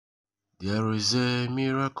There is a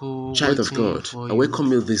miracle Child of waiting God, for I you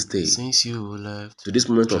welcome you this day since you left. to this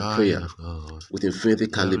moment of Child prayer of God, with Infinity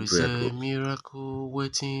there Cali is Prayer a Group. miracle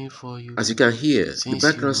waiting for you As you can hear, the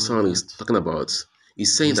since you background sound is left. talking about,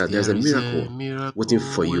 is saying Yes, that there's there a is a miracle waiting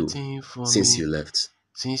for miracle you waiting for since me you left.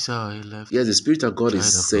 since I left. Yes, the Spirit of God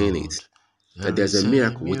Child is of saying it, God, that there there's a is a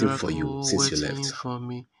miracle waiting for you miracle since you waiting left. for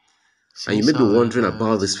me And you may since be I wondering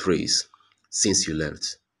about left. this phrase, since you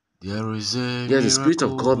left. There is a Yes, the Spirit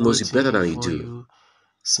of God miracle knows you better waiting than you for do. you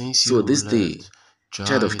since So you this day, left.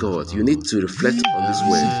 child of Child of God, you need God, to reflect on this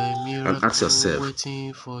there is word a and ask miracle yourself,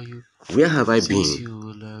 waiting for you where have I since been?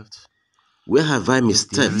 you left. Where have I Yes,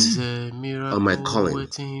 there misstepped is a on my miracle calling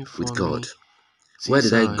waiting with for God? me Where since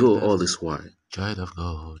did I I go all left. this while? Child of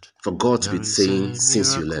God, For God to there be is saying, a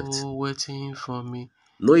since you left. miracle waiting for me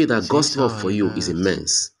Know ye that God's since love for I you is left.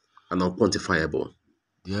 immense and unquantifiable.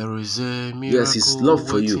 There is a Yes, His love miracle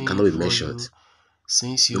for you waiting cannot be for measured. you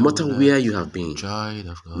since No you matter where left. you have been, Child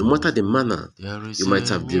of no matter God, the manner there you is might a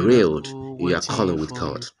have derailed miracle in your waiting calling with for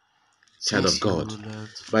God, you child of since you God,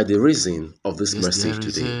 left. by the reason of this Yes, message there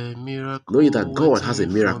is today, a know ye miracle that God has a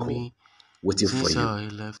waiting for miracle me waiting for since you. I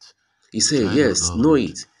left. He said, Child of yes, know God,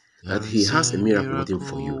 it, that there He is has a a miracle waiting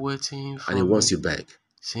for miracle you, waiting and He for wants me you back.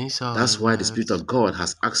 since I That's why the Spirit left. of God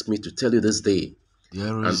has asked me to tell you this day,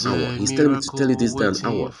 There an is hour. a He's telling me to tell you miracle this day, an waiting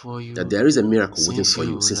hour, for that you there is a miracle waiting since for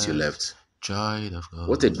you you since you left. left. Child of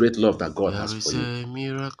What a God, great love that God there has for is you, a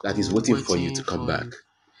that is miracle waiting for you to waiting come for back. you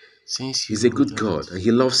since He's a you good God left. and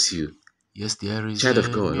He loves you. Yes, there is Child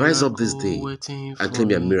of a God, rise up this miracle day waiting and for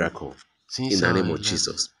claim your me miracle in since the name I of left.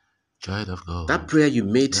 Jesus. Child of That God, prayer you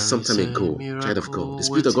made there some is time a ago, child of God, the miracle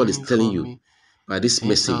Spirit of God is waiting telling for you me by this since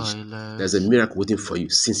message, I there's a left. miracle waiting for you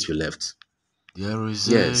since you left. There is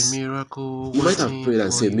a Yes, miracle you might have waiting prayed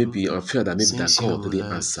and for said you maybe or felt that maybe that since you God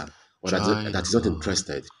didn't left. answer or Child that of He's not God,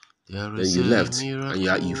 interested. there Then is you a left and miracle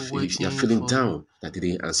you're waiting feeling for you down that He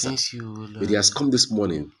didn't answer. since you But He has left. come this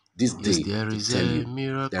morning, this Yes, day, there to is tell a you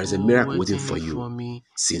there is a miracle miracle waiting for waiting you for me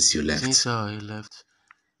since you left. since I left.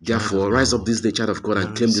 Child of Therefore, rise up God, this day, child of God,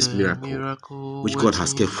 and there claim is this a miracle miracle which God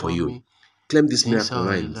has waiting kept for for you. me Claim this since miracle now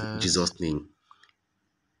I in left. Jesus' name.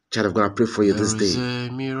 Child of God, I pray for you There this is day. a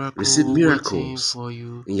Receive miracle waiting miracles for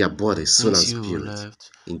you in your body, soul, and since you spirit.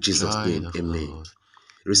 left. In Jesus' Child name, of amen. God,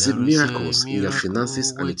 Receive there is a miracles in your miracle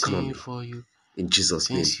finances and waiting economy. for you In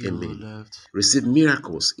Jesus' name, since you amen. left. Receive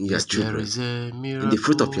miracles in your Yes, there children, is a in the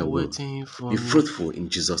fruit of your miracle womb. waiting for Be me fruitful in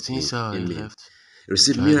Jesus' name, since I amen. left.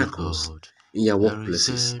 Receive Child of miracles God, in your there is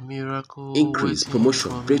workplaces. a miracle Increase, waiting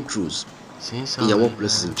promotion, for me breakthroughs since in your I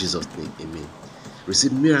workplaces in left. Jesus' name, amen.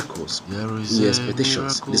 Receive miracles There in is your a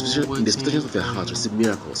expectations, miracle in the waiting expectations of your for heart. you Receive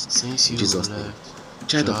miracles since in you Jesus' name. left.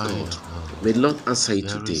 Child of Child God, of may God, the Lord answer you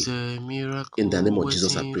there is today. a In the name miracle of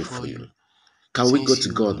Jesus, I waiting pray for for you you. Can we go since to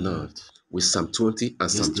you God now left. with Psalm 20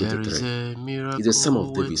 and Yes, Psalm there is 23? a It's a Psalm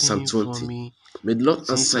of miracle David, Psalm waiting for 20. me May the Lord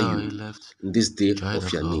since answer I you left. in this day Child of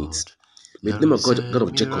of your needs. God, May the there name of is God, God a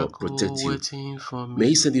of Jacob, protect miracle you. waiting for May me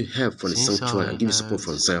He send you help from the since sanctuary I and give you support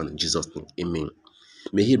from left. Zion in Jesus' name. Amen.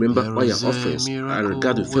 May He remember There all your is a offerings and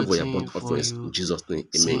regard miracle with favor your waiting burnt for offerings in you Jesus' name.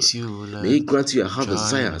 Amen. since you May He left. grant you your heart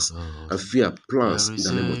Child of desires God, and fulfill your there plans in is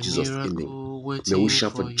the name of a Jesus. Amen. miracle May we waiting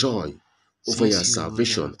shout for for you joy over your since you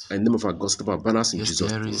salvation left. and in the name of our gospel banners in Yes,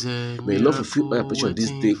 Jesus' there name. is a May the Lord fulfill all your miracle petition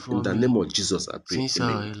this waiting day in for the name me of Jesus. I pray. since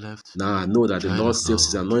Amen. I left. Now I know that the Child Lord of saves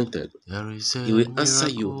His God, anointed. there is He a will answer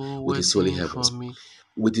you miracle with His holy waiting for heavens. me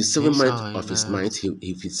With His seven since might I of His might, left.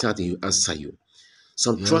 if He said He will answer you.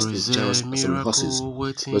 Some There trust in is a chariots and some in horses, miracle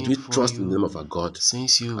but waiting we for trust in the you name of our God.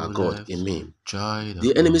 since you Our God. left. Amen. Child of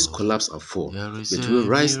The enemies God, collapse and fall, there is but we a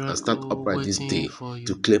rise and stand miracle upright this waiting day for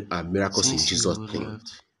to you claim our miracles in since you Jesus' name.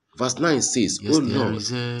 left. Verse 9 says, O Yes, there Lord,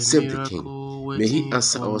 is a save the King. miracle May He waiting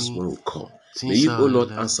answer for us me when we call. May since you, O I Lord,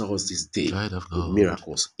 left. answer us this day Child of with God,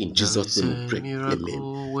 miracles. In there Jesus' is name we a pray. Amen.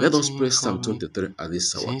 miracle Let us waiting pray for Psalm me 23 at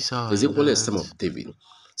this hour. since There's I equally a Psalm left. of David.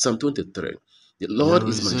 Psalm 23. The Lord There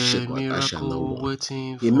is is my a shepherd, I shall not miracle want.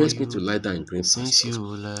 waiting He for makes me to you lie down in green since pastures. you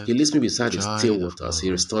He left. leads me beside the still Child of waters. He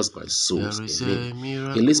God, restores my there souls. is Amen. a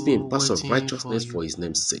He leads me in miracle paths of waiting for righteousness for you His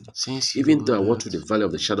name's sake. since you Even though I walk through the left. valley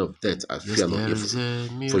of the shadow of death, I Yes, fear no there is evil. a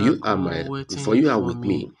For you are miracle for waiting you are for with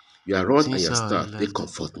me me. Your rod and since your I staff, they left.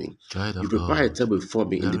 comfort me. Child You of prepare a God, table before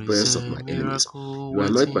me in there the is presence of a my enemies. miracle You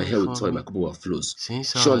anoint my waiting head with for oil, my me cup overflows.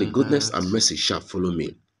 since I Surely goodness and left. mercy shall follow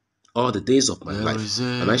me all the days of my There life, is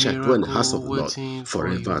and a I shall dwell in the house of miracle the Lord waiting for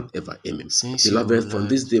forever and you ever. Amen. since you Beloved, from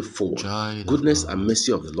this left, day forward, child of goodness and God.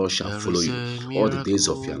 mercy of the Lord shall There follow is you a all the days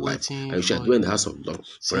of miracle your life, waiting and you shall for dwell in you the house of the Lord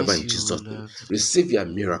forever since in you Jesus' name. left. Receive your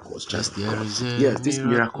miracles, child Yes, of there God. is a Yes, this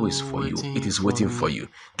miracle is miracle for you. It waiting is for waiting for me you.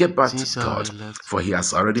 Get back to since I God, left, for He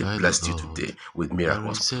has already child of blessed you God. today with There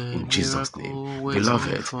miracles is a in Jesus' name. miracle waiting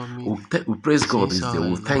Beloved, for me we praise God since this day. I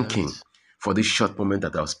We'll thank Him left. for this short moment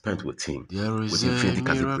that I've spent with Him, There with is a Infinity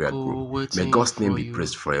Catholic Prayer Group. miracle May waiting God's name for be you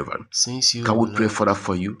praised forever. since you Can we pray, Father, left,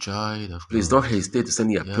 for you? child of Please don't God. hesitate to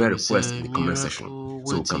send your There prayer is request in a the comment section miracle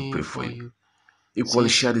so we can waiting pray for for you. you Equally since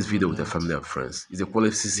share this you video with your left. family and friends. It's a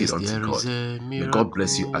quality seed Yes, unto there is God. a May God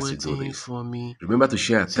bless you miracle as you do waiting this. for me Remember to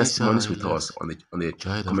share your since testimonies I with us left, on the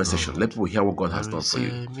child of comment section. Let God. people hear what God has There done is for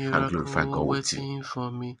you a and glorify miracle God with you. waiting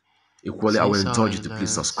for me Equally, I will since indulge I you to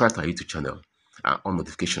please left. subscribe to our YouTube channel and on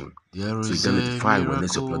notification There so you is get a notified when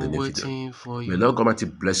next you upload a miracle new video. waiting for May you Lord God Almighty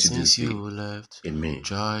bless you this since you day. left, Amen.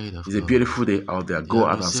 child of It's a God. beautiful day out there. Go There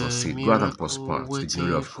out and is a succeed. Go out and miracle prosper to the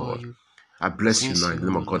glory waiting of for God. you I bless you since now in the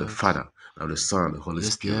name you of God the left. Father, and of the Son, and the Holy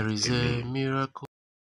Yes, there Spirit. is a Amen. miracle.